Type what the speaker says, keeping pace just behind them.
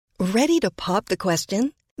Ready to pop the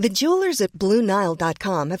question? The jewelers at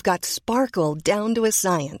BlueNile.com have got sparkle down to a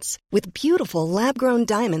science with beautiful lab-grown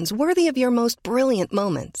diamonds worthy of your most brilliant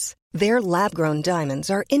moments. Their lab-grown diamonds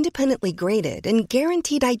are independently graded and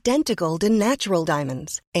guaranteed identical to natural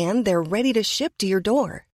diamonds, and they're ready to ship to your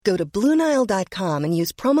door. Go to BlueNile.com and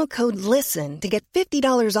use promo code LISTEN to get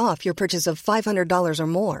 $50 off your purchase of $500 or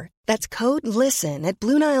more. That's code LISTEN at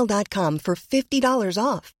BlueNile.com for $50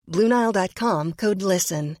 off. BlueNile.com, code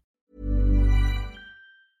LISTEN.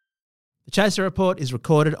 The Chaser Report is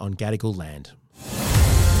recorded on Gadigal land.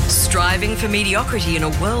 Striving for mediocrity in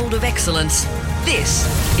a world of excellence. This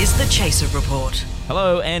is the Chaser Report.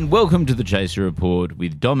 Hello and welcome to the Chaser Report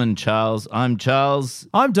with Dom and Charles. I'm Charles.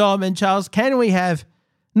 I'm Dom, and Charles, can we have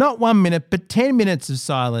not 1 minute but 10 minutes of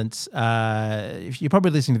silence? If you're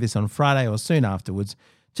probably listening to this on Friday or soon afterwards.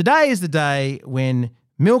 Today is the day when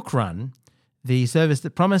MilkRun, the service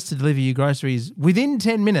that promised to deliver you groceries within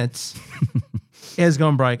 10 minutes, has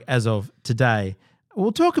gone broke as of today.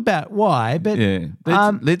 We'll talk about why, but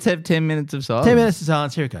let's have 10 minutes of silence. 10 minutes of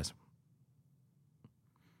silence. Here it goes.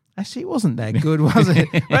 Actually, it wasn't that good, was it?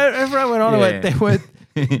 Everyone went on to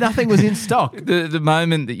it. Nothing was in stock. The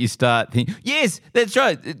moment that you start thinking, yes, that's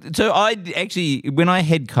right. So I actually, when I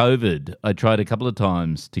had COVID, I tried a couple of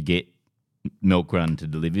times to get MilkRun to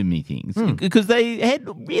deliver me things because they had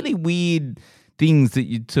really weird things that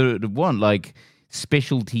you'd sort of want, like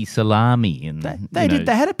specialty salami. And they did.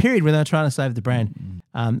 They had a period when they were trying to save the brand,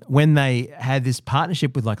 when they had this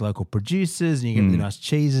partnership with like local producers, and you get really nice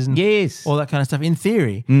cheeses and all that kind of stuff. In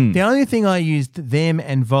theory, the only thing I used them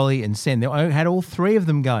and Volley and Send, I had all three of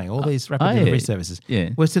them going, all these rapid delivery services,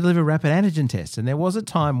 was to deliver rapid antigen tests. And there was a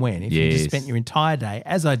time when, if you just spent your entire day,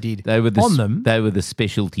 as I did, they were the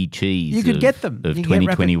specialty cheese. You could get them of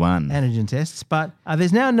 2021 antigen tests, but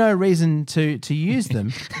there's now no reason to use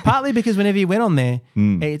them. Partly because whenever you went on there,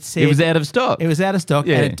 it said it was out of stock. It was out of stock,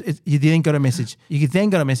 and you then got a message. You then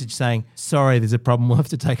got a message saying, "Sorry, there's a problem. We'll have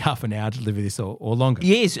to take half an hour to deliver this, or longer."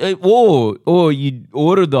 Yes, or you'd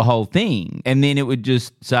order the whole thing, and then it would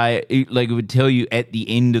just say, it would tell you at the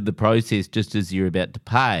end of the process, just as you're about to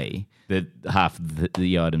pay, that half of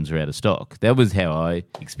the items are out of stock. That was how I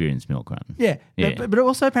experienced MilkRun. Yeah. But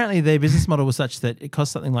also apparently their business model was such that it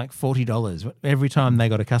cost something like $40 every time they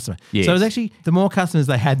got a customer. Yes. So it was actually, the more customers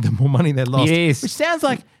they had, the more money they lost. Yes. Which sounds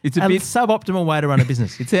like it's a bit suboptimal way to run a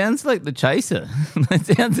business. It sounds like the Chaser.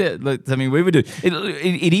 It sounds like something we would do.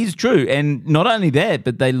 It is true. And not only that,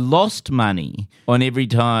 but they lost money on every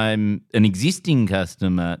time an existing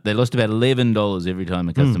customer, they lost about $11 every time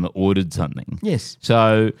a customer ordered something. Yes.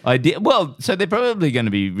 So I did. Well, so they're probably going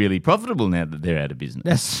to be really profitable now that they're out of business.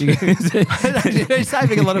 That's they're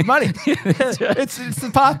saving a lot of money. Right. It's the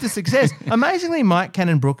path to success. Amazingly, Mike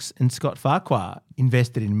Cannon-Brookes and Scott Farquhar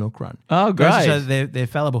invested in MilkRun. Oh, great. So they're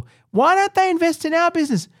fallible. Why don't they invest in our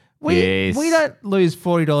business? We don't lose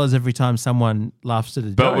 $40 every time someone laughs at a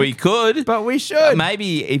joke. But we could. But we should.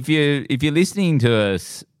 Maybe if you're listening to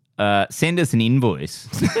us, send us an invoice.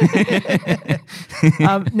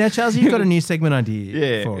 Now, Charles, you've got a new segment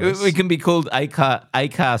idea for us. We can be called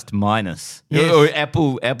Acast Minus, or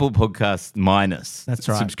Apple Podcast Minus. That's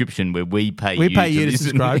right. Subscription where we pay you to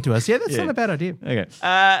subscribe to us. Yeah, that's not a bad idea. Okay.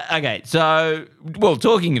 Okay. So,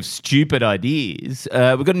 talking of stupid ideas,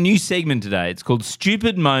 we've got a new segment today. It's called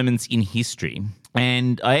Stupid Moments in History.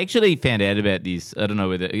 And I actually found out about this, I don't know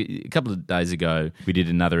whether, a couple of days ago, we did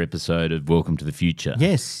another episode of Welcome to the Future.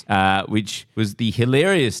 Yes. Which was the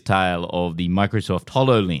hilarious tale of the Microsoft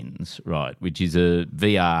HoloLens, right, which is a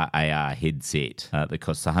VR, AR headset that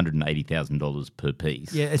costs $180,000 per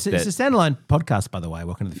piece. Yeah, it's a standalone podcast, by the way,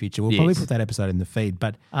 Welcome to the Future. We'll probably put that episode in the feed,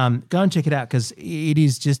 but go and check it out because it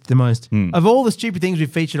is just the most, of all the stupid things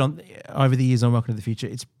we've featured on over the years on Welcome to the Future,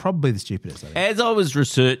 it's probably the stupidest, I think. As I was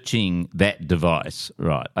researching that device,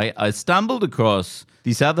 right, I stumbled across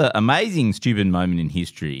this other amazing stupid moment in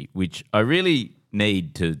history, which I really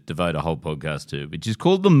need to devote a whole podcast to, which is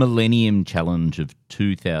called the Millennium Challenge of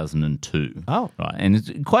 2002. Oh. Right, and it's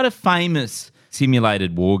quite a famous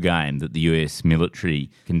simulated war game that the US military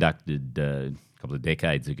conducted a couple of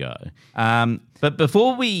decades ago. But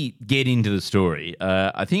before we get into the story,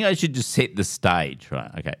 I think I should just set the stage, right?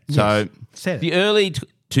 Okay, yes. So the early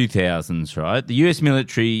 2000s, right, the US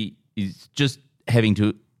military is just having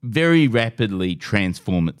to very rapidly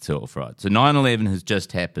transform itself, right? So 9/11 has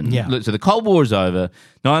just happened. Yeah. So the Cold War is over.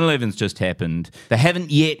 9/11's just happened. They haven't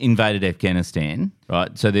yet invaded Afghanistan,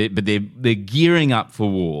 right? So they're gearing up for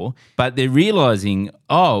war, but they're realising,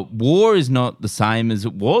 war is not the same as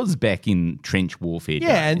it was back in trench warfare days.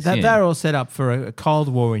 Yeah, and they're all set up for a Cold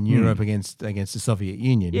War in Europe against the Soviet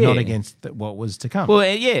Union, not against what was to come. Well,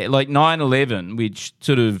 like 9/11, which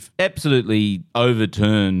sort of absolutely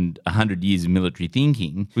overturned 100 years of military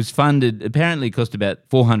thinking, was funded, apparently cost about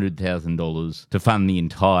 $400,000 to fund the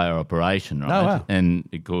entire operation, right? Oh, wow. And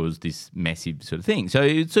it caused this massive sort of thing. So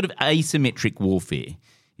it's sort of asymmetric warfare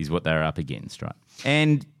is what they're up against, right?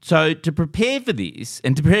 And so to prepare for this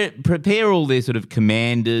and to prepare all their sort of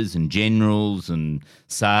commanders and generals and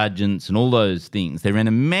sergeants and all those things, they ran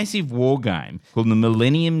a massive war game called the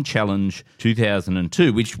Millennium Challenge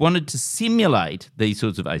 2002, which wanted to simulate these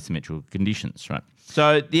sorts of asymmetrical conditions, right?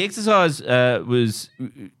 So the exercise was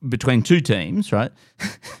between two teams, right?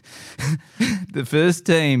 The first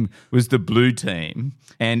team was the blue team,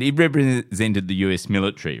 and it represented the US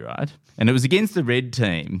military, right? And it was against the red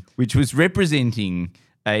team, which was representing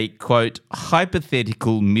a, quote,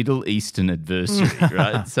 hypothetical Middle Eastern adversary,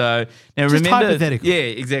 right? So now just remember... hypothetical. Yeah,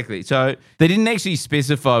 exactly. So they didn't actually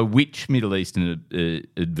specify which Middle Eastern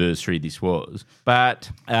adversary this was,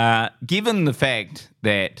 but given the fact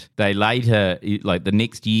that they later, like the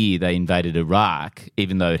next year, they invaded Iraq,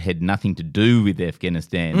 even though it had nothing to do with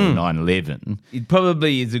Afghanistan or 9/11, it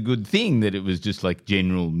probably is a good thing that it was just like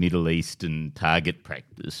general Middle Eastern target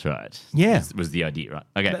practice, right? Yeah. Was the idea, right?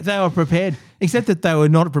 Okay. They were prepared, except that they were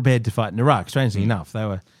not prepared to fight in Iraq, strangely enough.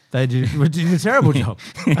 They did a terrible job.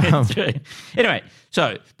 That's true. Anyway,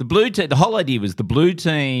 so the whole idea was the blue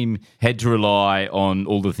team had to rely on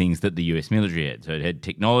all the things that the US military had. So it had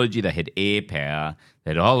technology, they had air power,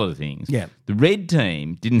 they had a whole lot of things. Yeah. The red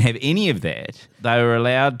team didn't have any of that. They were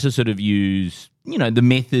allowed to sort of use, the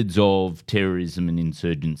methods of terrorism and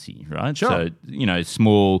insurgency, right? Sure. So,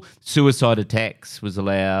 small suicide attacks was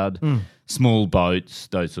allowed, small boats,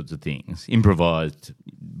 those sorts of things, improvised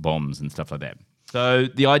bombs and stuff like that. So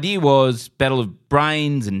the idea was battle of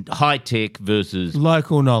brains and high tech versus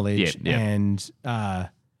local knowledge Yeah. and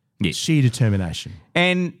sheer determination.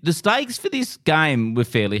 And the stakes for this game were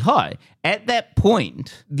fairly high. At that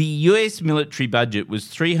point, the US military budget was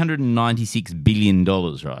 $396 billion,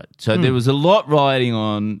 right? So there was a lot riding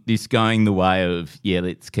on this going the way of,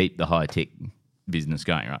 let's keep the high tech business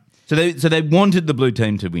going, right? So they wanted the blue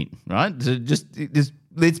team to win, right? So just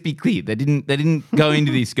let's be clear. They didn't go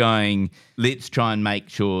into this going, let's try and make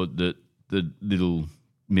sure that the little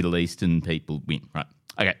Middle Eastern people win, right?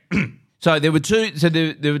 Okay. So there were two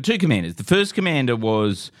commanders. The first commander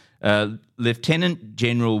was Lieutenant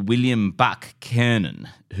General William Buck Kernan,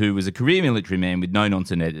 who was a career military man with no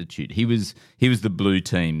nonsense attitude. He was the blue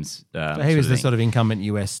team's. So he was the sort of incumbent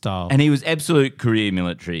US style, and he was absolute career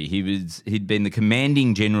military. He'd been the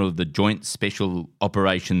commanding general of the Joint Special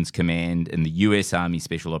Operations Command and the US Army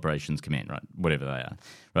Special Operations Command, right? Whatever they are,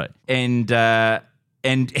 right?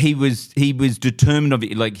 And he was determined of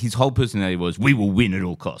it. Like his whole personality was, we will win at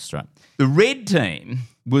all costs, right? The red team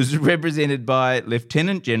was represented by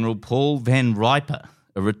Lieutenant General Paul Van Riper,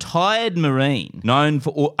 a retired Marine known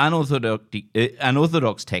for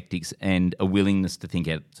unorthodox tactics and a willingness to think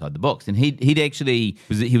outside the box. And he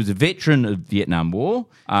was a veteran of the Vietnam War,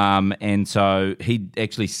 and so he'd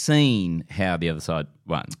actually seen how the other side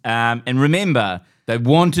won. And remember, they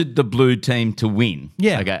wanted the blue team to win.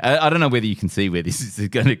 Yeah. Okay. I don't know whether you can see where this is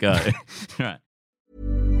going to go. Right.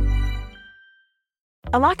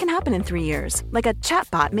 A lot can happen in 3 years, like a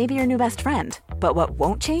chatbot may be your new best friend. But what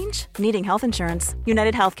won't change? Needing health insurance.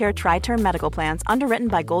 United Healthcare Tri-Term Medical Plans, underwritten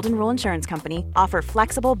by Golden Rule Insurance Company, offer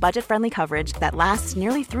flexible, budget-friendly coverage that lasts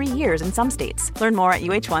nearly 3 years in some states. Learn more at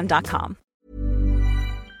uh1.com.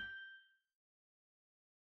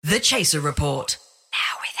 The Chaser Report.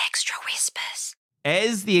 Now with extra whispers.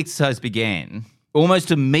 As the exercise began,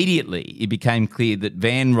 almost immediately it became clear that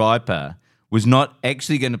Van Riper was not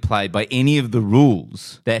actually going to play by any of the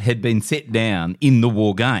rules that had been set down in the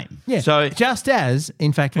war game. Yeah. So just as,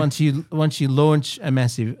 in fact, once you launch a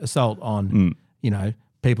massive assault on,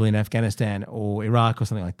 people in Afghanistan or Iraq or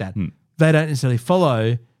something like that, they don't necessarily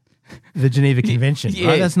follow the Geneva Convention. Yes.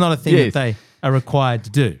 Right? That's not a thing that they are required to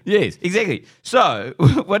do. Yes, exactly. So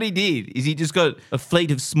what he did is he just got a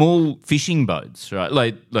fleet of small fishing boats, right?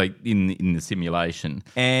 Like in the simulation,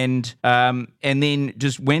 and then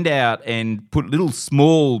just went out and put little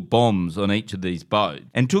small bombs on each of these boats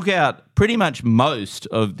and took out pretty much most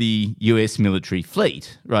of the US military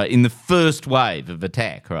fleet, right, in the first wave of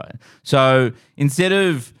attack, right? So instead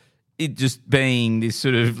of it just being this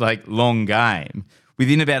sort of like long game,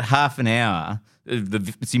 within about half an hour of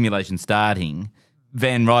the simulation starting,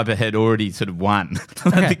 Van Riper had already sort of won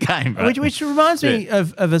the game. Right? Which reminds me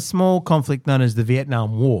of a small conflict known as the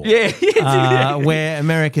Vietnam War. Where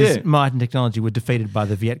America's might and technology were defeated by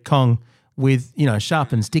the Viet Cong with,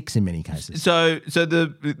 sharpened sticks in many cases. So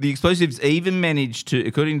the explosives even managed to,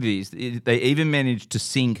 according to this, they even managed to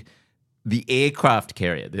sink the aircraft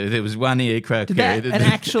carrier. There was one aircraft carrier. An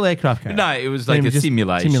actual aircraft carrier? No, it was like a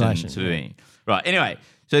simulation thing. Right, anyway,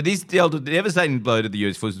 so this dealt a devastating blow to the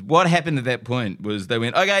US forces. What happened at that point was they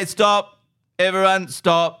went, okay, stop, everyone,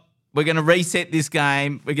 stop. We're going to reset this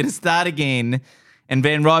game. We're going to start again. And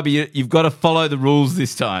Van Riper, you've got to follow the rules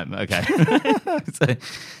this time. Okay.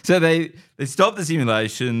 so they stopped the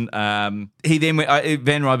simulation. He then went,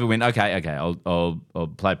 Van Riper went, okay, I'll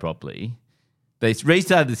play properly. They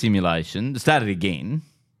restarted the simulation, started again,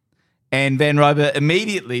 and Van Riper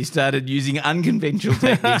immediately started using unconventional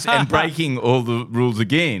techniques and breaking all the rules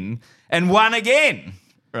again, and won again.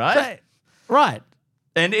 Right.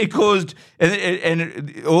 And it caused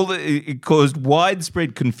it caused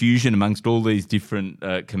widespread confusion amongst all these different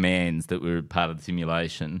commands that were part of the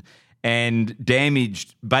simulation, and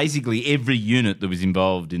damaged basically every unit that was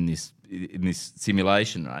involved in this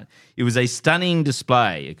simulation. Right, it was a stunning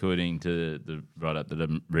display, according to the write-up that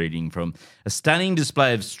I'm reading from, a stunning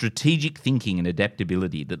display of strategic thinking and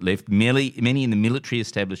adaptability that left many in the military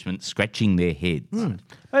establishment scratching their heads.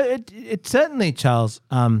 It certainly, Charles,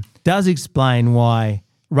 does explain why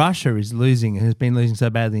Russia is losing and has been losing so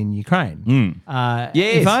badly in Ukraine.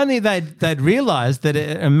 If only they'd realised that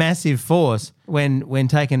a massive force, when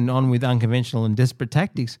taken on with unconventional and desperate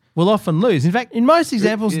tactics, will often lose. In fact, in most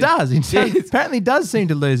examples, does. Apparently does seem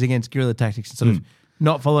to lose against guerrilla tactics and sort of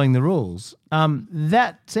not following the rules.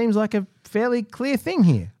 That seems like a fairly clear thing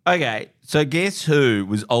here. Okay, so guess who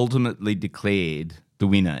was ultimately declared the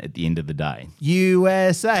winner at the end of the day?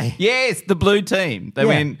 USA. Yes, the blue team. They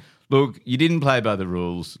went, look, you didn't play by the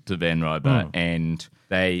rules to Van Riper, and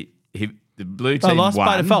the blue team lost won.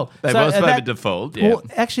 by default. They lost by default. Yeah. Well,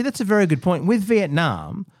 actually, that's a very good point. With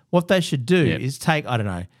Vietnam, what they should do is take,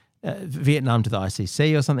 Vietnam to the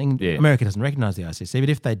ICC or something. Yeah. America doesn't recognise the ICC, but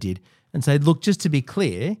if they did, and say, look, just to be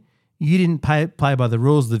clear, you didn't play by the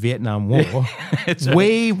rules of the Vietnam War.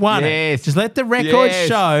 We won it. Just let the records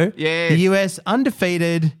show the US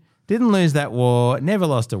undefeated, didn't lose that war, never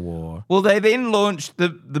lost a war. Well, they then launched,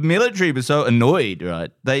 the military was so annoyed,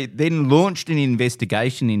 right? They then launched an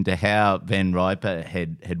investigation into how Van Riper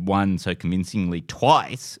had won so convincingly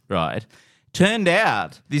twice, right? Turned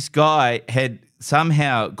out this guy had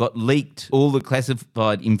somehow got leaked all the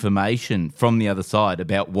classified information from the other side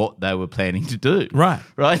about what they were planning to do. Right.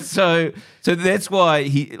 So that's why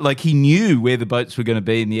he knew where the boats were going to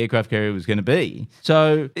be and the aircraft carrier was going to be.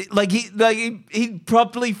 So he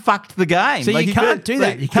properly fucked the game. So you can't do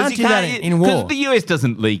that. You can't do that in war. Because the US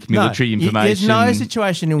doesn't leak military information. There's no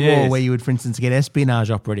situation in war where you would, for instance, get espionage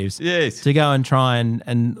operatives to go and try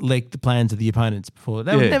and leak the plans of the opponents before.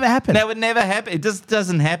 That would never happen. That would never happen. It just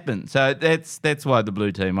doesn't happen. So that's why the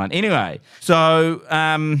blue team won. Anyway, so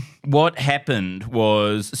what happened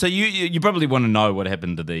was, so you probably want to know what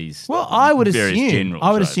happened to these. Well, I would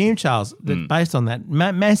generals, assume, Charles, that based on that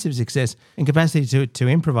massive success and capacity to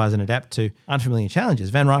improvise and adapt to unfamiliar challenges,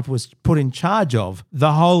 Van Riper was put in charge of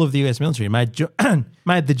the whole of the US military, made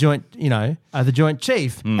the joint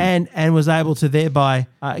chief, and was able to thereby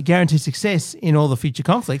guarantee success in all the future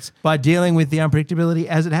conflicts by dealing with the unpredictability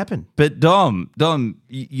as it happened. But Dom,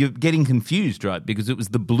 you're getting confused, right? Because it was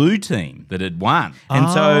the blue team that had won, and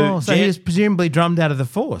so he was presumably drummed out of the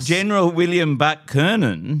force. General William Buck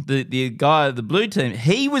Kernan, the guy of the blue team,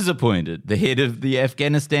 he was appointed the head of the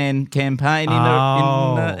Afghanistan campaign in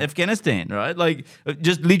Afghanistan, right? Like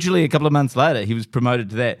just literally a couple of months later, he was promoted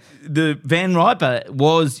to that. The Van Riper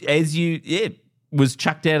was, was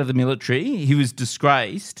chucked out of the military. He was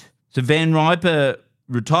disgraced. So Van Riper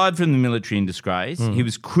retired from the military in disgrace. He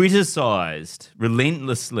was criticised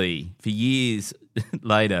relentlessly for years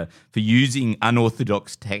later for using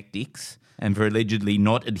unorthodox tactics and for allegedly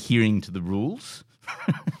not adhering to the rules.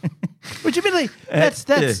 Which admittedly,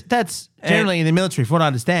 that's generally in the military, from what I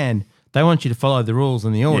understand, they want you to follow the rules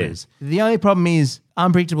and the orders. Yeah. The only problem is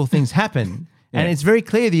unpredictable things happen. And it's very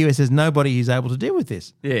clear the US has nobody who's able to deal with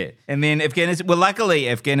this. Yeah. And then Afghanistan, well, luckily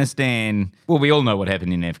Afghanistan, well, we all know what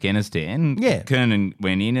happened in Afghanistan. Yeah. Kernan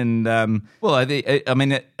went in and,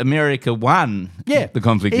 America won the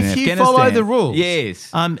conflict in Afghanistan. If you follow the rules. Yes.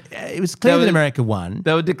 It was clear that America won.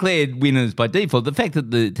 They were declared winners by default. The fact that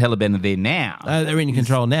the Taliban are there now. They're in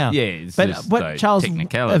control now. Yeah. But Charles,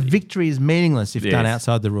 a victory is meaningless if done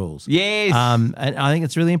outside the rules. Yes. And I think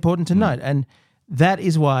it's really important to note. And that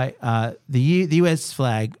is why the US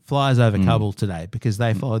flag flies over Kabul today, because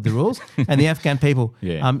they followed the rules, and the Afghan people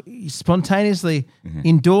spontaneously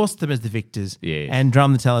endorsed them as the victors and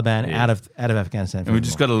drummed the Taliban out of Afghanistan. And we've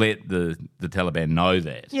just got to let the Taliban know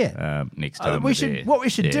that. Next time what we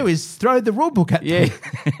should do is throw the rule book at them.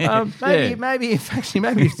 Maybe if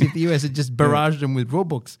the US had just barraged them with rule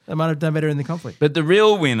books, they might have done better in the conflict. But the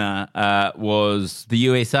real winner was the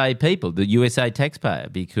USA people, the USA taxpayer,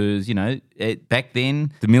 because, back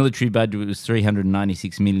then the military budget was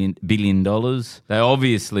 $396 billion. They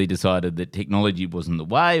obviously decided that technology wasn't the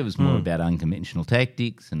way. It was more about unconventional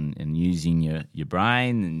tactics and using your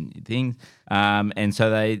brain and things. And so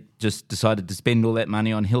they just decided to spend all that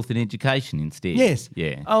money on health and education instead. Yes.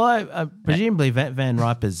 Yeah. Although presumably Van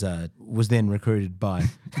Ripers was then recruited by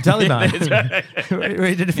the Taliban.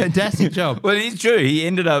 He did a fantastic job. Well, it's true. He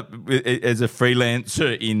ended up as a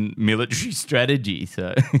freelancer in military strategy.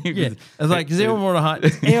 So it's like, does anyone want to hire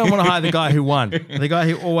the guy who won, the guy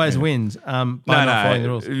who always wins? By not following the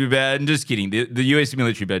rules. I'm just kidding. The US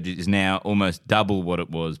military budget is now almost double what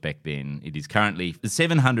it was back then. It is currently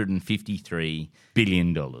 $753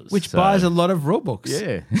 billion, which buys a lot of rule books.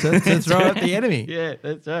 Yeah, so throw at the enemy. Yeah,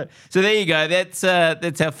 that's right. So there you go. That's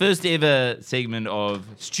our first ever segment of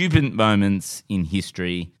stupid moments in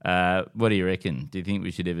history. What do you reckon? Do you think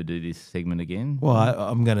we should ever do this segment again? Well,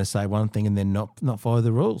 I'm going to say one thing and then not follow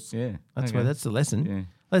the rules. Yeah, that's the lesson. Yeah.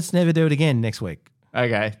 Let's never do it again next week.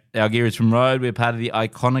 Okay. Our gear is from Rode. We're part of the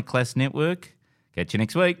Iconoclast Network. Catch you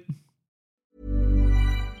next week.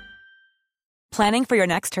 Planning for your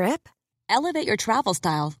next trip? Elevate your travel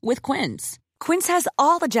style with Quince. Quince has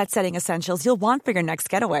all the jet-setting essentials you'll want for your next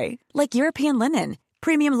getaway, like European linen,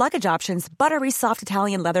 premium luggage options, buttery soft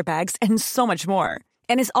Italian leather bags, and so much more.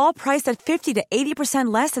 And is all priced at 50 to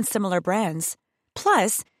 80% less than similar brands.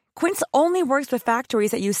 Plus, Quince only works with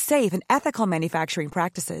factories that use safe and ethical manufacturing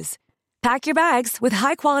practices. Pack your bags with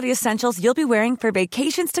high-quality essentials you'll be wearing for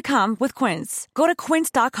vacations to come with Quince. Go to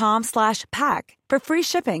quince.com/pack for free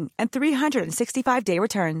shipping and 365-day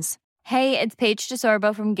returns. Hey, it's Paige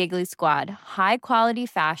DeSorbo from Giggly Squad. High quality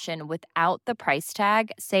fashion without the price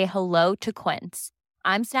tag. Say hello to Quince.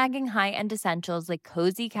 I'm snagging high-end essentials like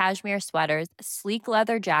cozy cashmere sweaters, sleek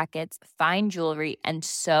leather jackets, fine jewelry, and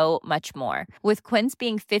so much more. With Quince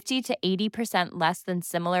being 50 to 80% less than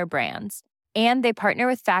similar brands. And they partner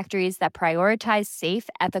with factories that prioritize safe,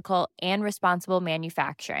 ethical, and responsible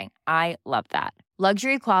manufacturing. I love that.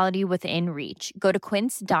 Luxury quality within reach. Go to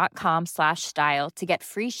quince.com/style to get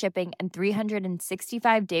free shipping and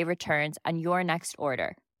 365-day returns on your next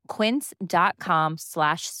order.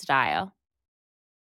 Quince.com/style.